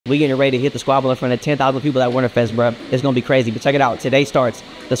We getting ready to hit the Squabble in front of 10,000 people at Winterfest, bro. It's gonna be crazy. But check it out. Today starts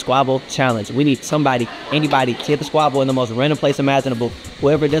the Squabble Challenge. We need somebody, anybody, to hit the Squabble in the most random place imaginable.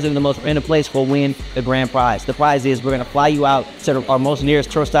 Whoever does it in the most random place will win the grand prize. The prize is we're gonna fly you out to our most nearest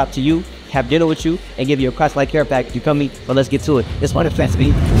tour stop to you, have dinner with you, and give you a Christ-like care pack. You come me, but let's get to it. It's Winterfest,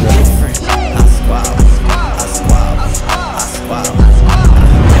 B.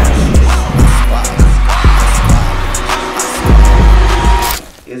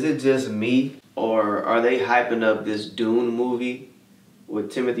 Is it just me, or are they hyping up this Dune movie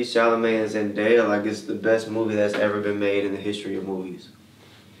with Timothée Chalamet and Zendaya like it's the best movie that's ever been made in the history of movies?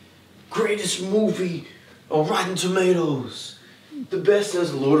 Greatest movie on Rotten Tomatoes. The best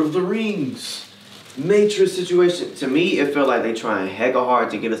since Lord of the Rings. Matrix situation. To me, it felt like they trying hecka hard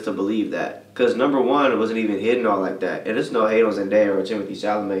to get us to believe that. Because number one, it wasn't even hidden all like that. And there's no hate on Zendaya or Timothée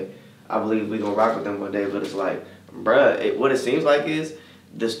Chalamet. I believe we gonna rock with them one day, but it's like, bruh, what it seems like is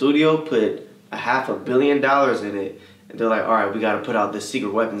the studio put $500 million in it, and they're like, all right, we got to put out the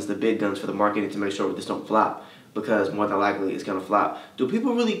secret weapons, the big guns for the marketing to make sure this don't flop, because more than likely it's gonna flop. Do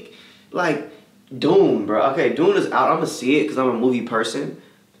people really like Dune, bro? Okay, Dune is out. I'm gonna see it because I'm a movie person,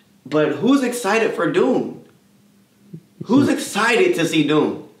 but who's excited for Dune? Who's excited to see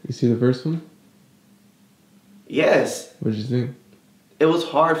Dune? You see the first one? Yes. What did you think? It was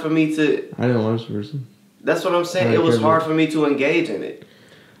hard for me to. I didn't watch the first one. That's what I'm saying. It was hard for me to engage in it.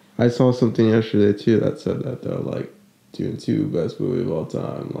 I saw something yesterday too that said that though, like Dune 2 best movie of all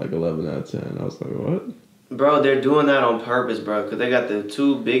time, like 11 out of 10. I was like, what? Bro, they're doing that on purpose, bro, because they got the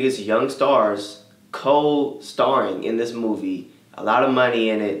two biggest young stars co-starring in this movie. A lot of money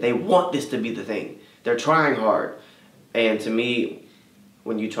in it. They want this to be the thing. They're trying hard. And to me,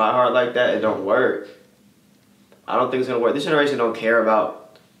 when you try hard like that, it don't work. I don't think it's going to work. This generation don't care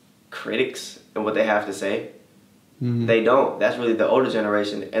about critics and what they have to say. Mm-hmm. They don't. That's really the older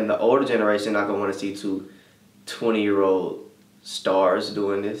generation. And the older generation not going to want to see two 20-year-old stars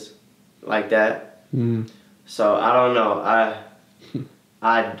doing this like that. Mm-hmm. So, I don't know.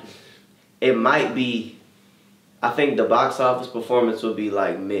 It might be, I think the box office performance would be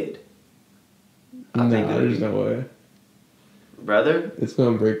like mid. I think there's no way. Brother? It's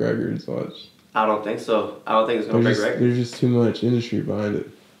going to break records, watch. I don't think so. I don't think it's going to break records. There's just too much industry behind it.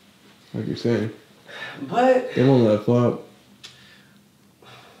 Like you're saying. But they won't let it flop.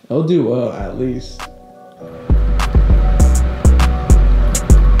 They'll do well, at least.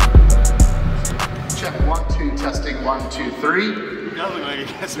 Check 1, 2, testing 1, 2, 3.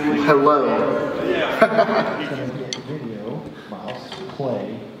 Hello. Video, mouse,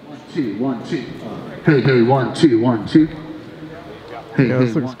 play. 2, 1, 2. Hey, hey, 1, 2, 1, 2. Hey, yeah,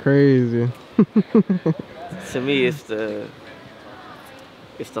 this looks crazy. To me, it's the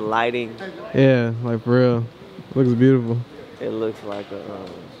lighting. Yeah, like for real. It looks beautiful. It looks like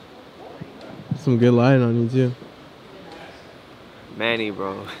some good lighting on you too. Manny,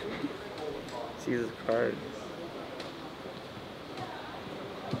 bro. Jesus Christ.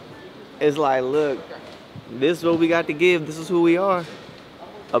 It's like, look, this is what we got to give. This is who we are.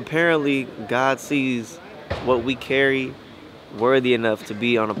 Apparently, God sees what we carry worthy enough to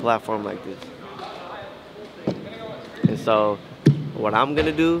be on a platform like this. And so, what I'm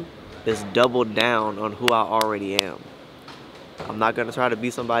gonna do is double down on who I already am. I'm not gonna try to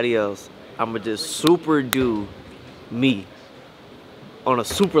be somebody else. I'm gonna just super do me on a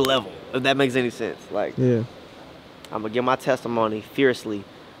super level, if that makes any sense. Like, yeah. I'm gonna give my testimony fiercely.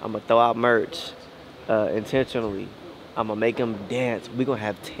 I'm gonna throw out merch intentionally. I'm gonna make them dance. We're gonna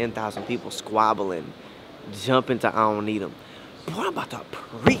have 10,000 people squabbling, jumping to I don't need them. Boy, I'm about to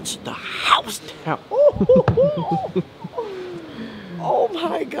preach the house down. Oh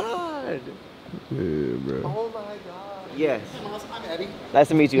my God. Yeah, bro. Oh my God. Yes. I'm Eddie. Nice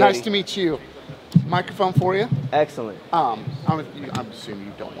to meet you, Nice Eddie. to meet you. Microphone for you. Excellent. I'm assuming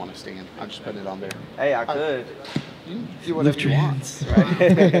you don't want to stand. I'm just putting it on there. Hey, I could. You can do whatever you want. Right?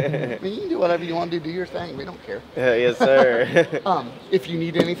 I mean, you can do whatever you want to do. Do your thing. We don't care. Yes, sir. If you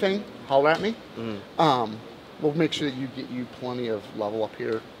need anything, holler at me. We'll make sure that you get you plenty of level up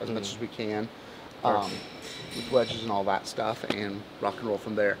here as much as we can. With wedges and all that stuff, and rock and roll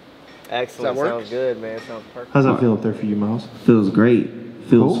from there. Excellent. Does that work? Sounds good, man. Sounds perfect. How's that feel up there for you, Miles? Feels great.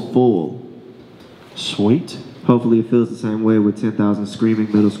 Feels full. Sweet. Hopefully it feels the same way with 10,000 screaming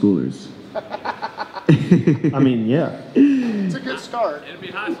middle schoolers. I mean, yeah. It's a good start. It'll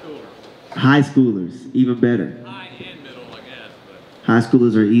be high schoolers. High schoolers, even better. High and middle, I guess. But High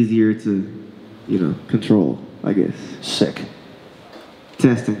schoolers are easier to, control, I guess. Sick.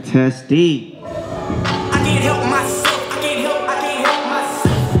 Testing. I can't help myself. I can't help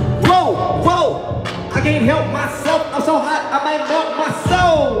myself. Whoa. I can't help myself. I'm so hot, I might melt my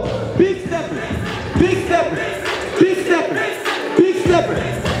soul. Big stepper. Big stepper. Big stepper.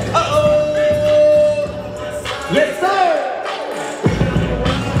 Uh-oh. Yes, sir.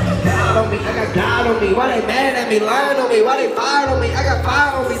 God on me, I got God on me. Why they mad at me, lying on me? Why they fired on me? I got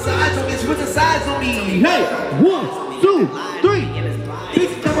fire on me, sides on me, switching sides on me. Hey, 1, 2, 3. Big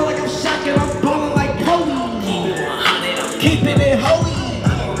stepper like I'm shocking, I'm balling like Kobe. Keeping it holy.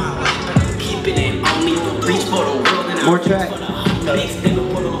 Keeping it on me. Reach for the world and more track.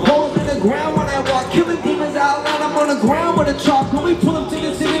 Holes in the ground when I walk, killing demons out loud. I'm on the ground with a chalk. When we pull them to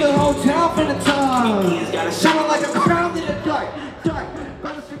the city, the whole town for the time. Shining like a crown in the dark.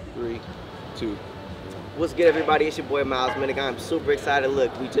 3, 2. What's good, everybody? It's your boy Miles Minnick. I'm super excited.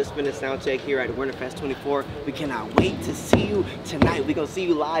 Look, we just finished sound check here at Winterfest 24. We cannot wait to see you tonight. We're gonna see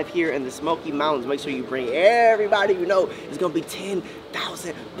you live here in the Smoky Mountains. Make sure you bring everybody you know. It's gonna be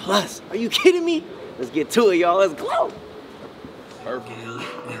 10,000 plus. Are you kidding me? Let's get to it, y'all. Let's go. Perfect.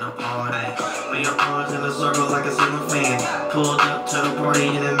 And I'm all that. We are arms in a circle like a single fan. Pulled up to the party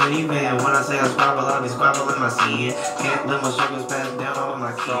in a minivan. When I say I squabble, I be squabbling my sin. Can't let my circles pass down all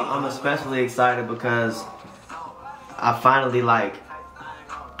my kids. So I'm especially excited because I finally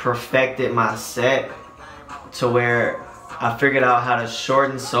perfected my set to where I figured out how to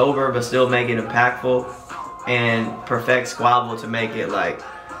shorten sober but still make it impactful, and perfect Squabble to make it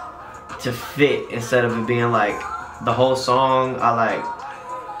to fit instead of it being the whole song. I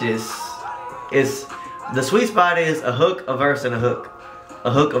like this. It's the sweet spot is a hook, a verse, and a hook. A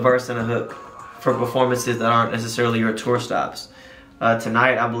hook, a verse, and a hook for performances that aren't necessarily your tour stops.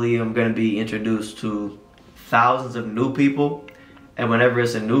 Tonight, I believe I'm going to be introduced to thousands of new people, and whenever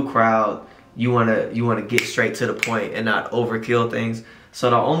it's a new crowd, you wanna get straight to the point and not overkill things. So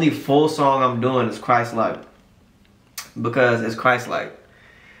the only full song I'm doing is Christ-like, because it's Christ-like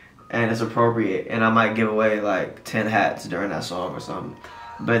and it's appropriate, and I might give away 10 hats during that song or something.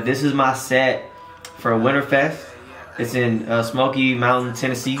 But this is my set for Winterfest. It's in Smoky Mountain,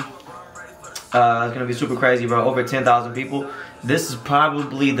 Tennessee. It's gonna be super crazy, bro. Over 10,000 people. This is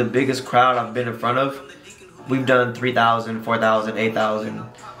probably the biggest crowd I've been in front of. We've done 3,000, 4,000, 8,000,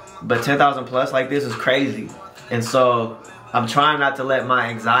 but 10,000 plus like this is crazy. And so I'm trying not to let my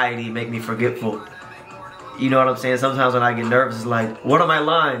anxiety make me forgetful. You know what I'm saying? Sometimes when I get nervous, it's like, what are my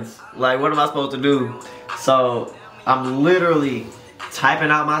lines? What am I supposed to do? So I'm literally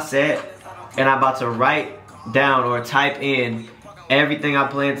typing out my set, and I'm about to write down or type in everything I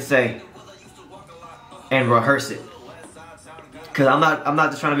plan to say and rehearse it. Cause I'm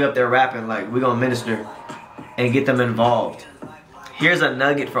not just trying to be up there rapping. We're gonna minister and get them involved. Here's a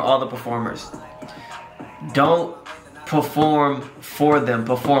nugget for all the performers. Don't perform for them,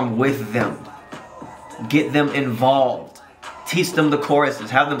 perform with them. Get them involved. Teach them the choruses,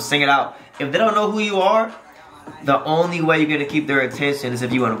 have them sing it out. If they don't know who you are, the only way you're gonna keep their attention is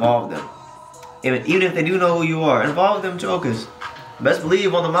if you involve them. Even if they do know who you are, involve them jokers. Best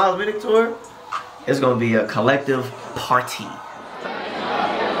believe on the Miles Minnick tour, it's gonna be a collective party.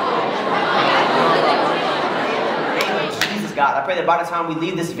 God, I pray that by the time we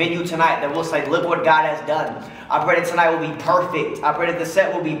leave this venue tonight, that we'll say, look what God has done. I pray that tonight will be perfect. I pray that the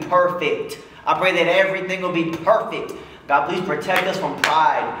set will be perfect. I pray that everything will be perfect. God, please protect us from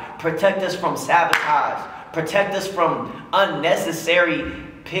pride. Protect us from sabotage. Protect us from unnecessary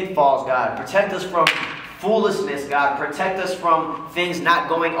pitfalls, God. Protect us from foolishness, God. Protect us from things not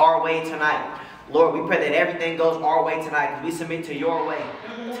going our way tonight. Lord, we pray that everything goes our way tonight. We submit to your way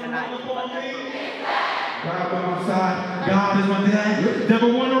tonight. God by my side, God is my dad.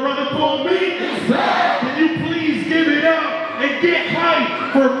 Never want to run up on me. Can you please give it up and get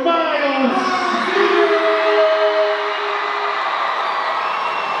hype for Miles?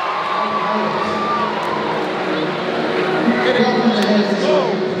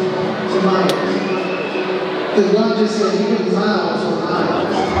 Because God just said, he gives miles for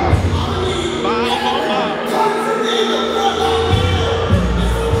miles.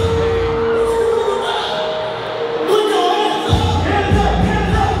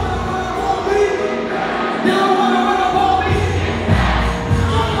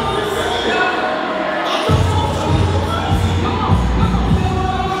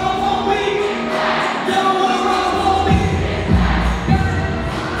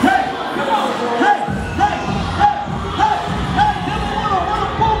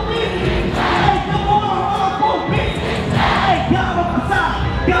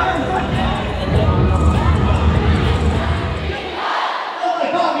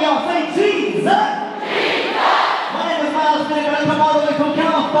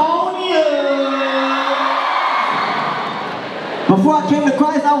 Before I came to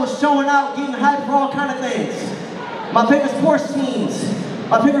Christ, I was showing out, getting hyped for all kind of things. My favorite sports teams,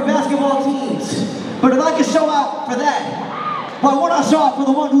 my favorite basketball teams, But if I can show out for that, why won't I show out for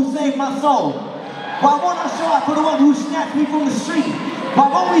the one who saved my soul? Why won't I show out for the one who snatched me from the street? Why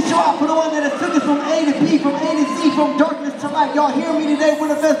won't we show out for the one that has took us from A to B, from A to Z, from darkness to light? Y'all hear me today,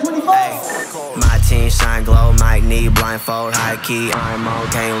 Winterfest 24? My team shine glow, might need blindfold, high key, I'm on,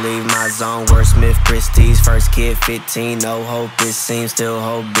 can't leave my zone. Wordsmith, Christie's, first kid, 15, no hope, it seems, still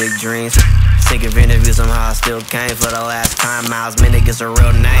hope, big dreams. Sick of interviews, somehow I still came for the last time. Miles Minnick is a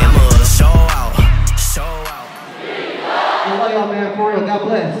real name. Show out, show out. I love y'all, man, for real, God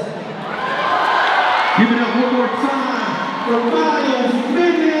bless. Give it up one more time for Miles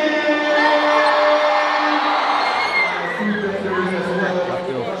Minnick. I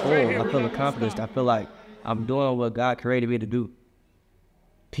feel full. I feel accomplished. I feel like I'm doing what God created me to do.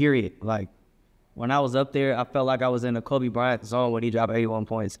 Period. Like, when I was up there, I felt like I was in a Kobe Bryant zone when he dropped 81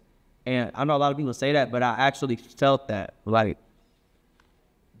 points. And I know a lot of people say that, but I actually felt that. Like,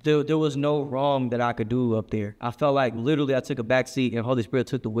 there was no wrong that I could do up there. I felt like literally I took a back seat and Holy Spirit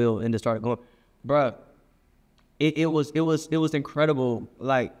took the wheel and just started going. Bruh, it was incredible.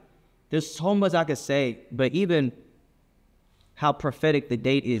 Like, there's so much I could say, but even how prophetic the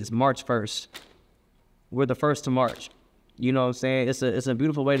date is, March 1st. We're the first to March. You know what I'm saying? It's a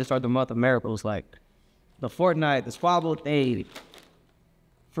beautiful way to start the month of miracles. Like, the Fortnite, the Squabbled,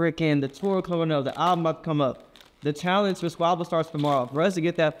 freaking the tour coming up, the album about to come up. The challenge for Squabble starts tomorrow. For us to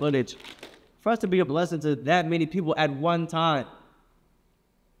get that footage, for us to be a blessing to that many people at one time.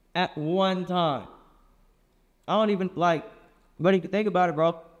 At one time. I don't even, like, but you can think about it,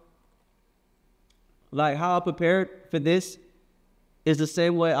 bro. Like, how I prepared for this is the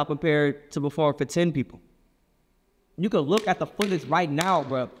same way I prepared to perform for 10 people. You can look at the footage right now,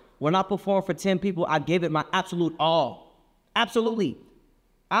 bro. When I performed for 10 people, I gave it my absolute all. Absolutely.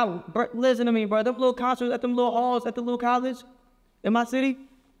 Listen to me, bro. Them little concerts at them little halls at the little college in my city,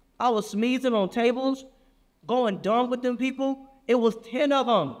 I was sneezing on tables, going dumb with them people. It was 10 of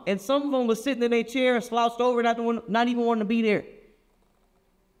them, and some of them was sitting in their chair and slouched over, not even wanting to be there.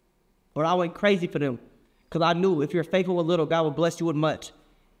 But I went crazy for them, because I knew if you're faithful with little, God will bless you with much.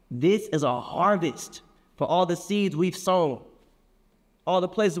 This is a harvest for all the seeds we've sown, all the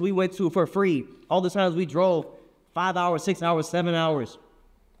places we went to for free, all the times we drove 5 hours, 6 hours, 7 hours.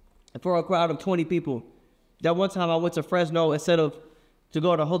 And for a crowd of 20 people. That one time I went to Fresno instead of to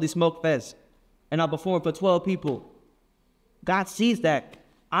go to Holy Smoke Fest, and I performed for 12 people. God sees that,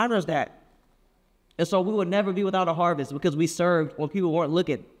 honors that. And so we would never be without a harvest because we served when people weren't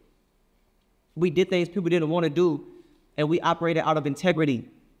looking. We did things people didn't want to do, and we operated out of integrity.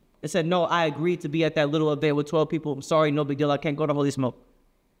 And said, no, I agreed to be at that little event with 12 people. I'm sorry, no big deal, I can't go to Holy Smoke.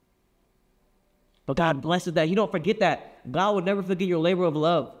 But God blesses that. You don't forget that. God will never forget your labor of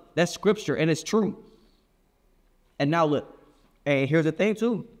love. That's scripture, and it's true. And now look, and here's the thing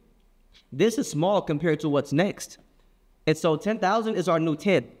too. This is small compared to what's next. And so 10,000 is our new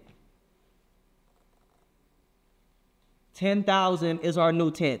 10. 10,000 is our new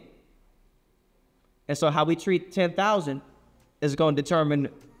 10. And so how we treat 10,000 is going to determine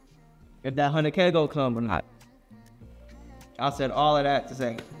if that 100K gonna come or not. I said all of that to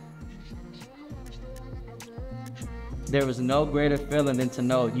say, there is no greater feeling than to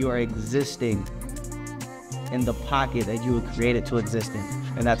know you are existing in the pocket that you were created to exist in.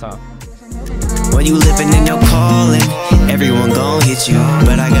 And that's all. When you living in your calling, everyone gon' hit you.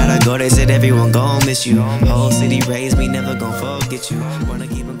 But I gotta go, they said everyone gon' miss you. Whole city raised me, never gon' forget you. Wanna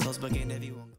keep them close, but can't everyone.